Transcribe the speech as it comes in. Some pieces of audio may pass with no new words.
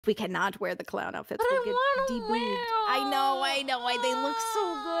We cannot wear the clown outfits. But We'll I get wanna deboobed. wear I know. They look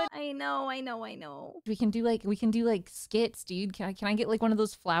so good. I know. We can do like skits, dude. Can I get like one of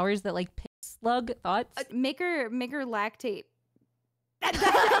those flowers that like piss slug thoughts? Make her lactate. I'm trying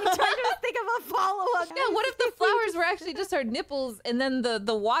to think of a follow-up. Yeah, what if the flowers were actually just our nipples and then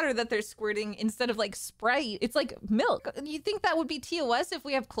the water that they're squirting instead of like Sprite, it's like milk. You think that would be TOS if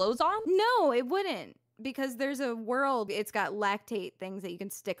we have clothes on? No, it wouldn't. Because there's a world, it's got lactate things that you can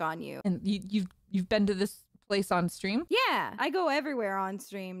stick on you. And you've been to this place on stream? Yeah, I go everywhere on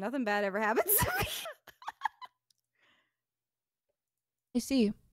stream. Nothing bad ever happens to me. I see.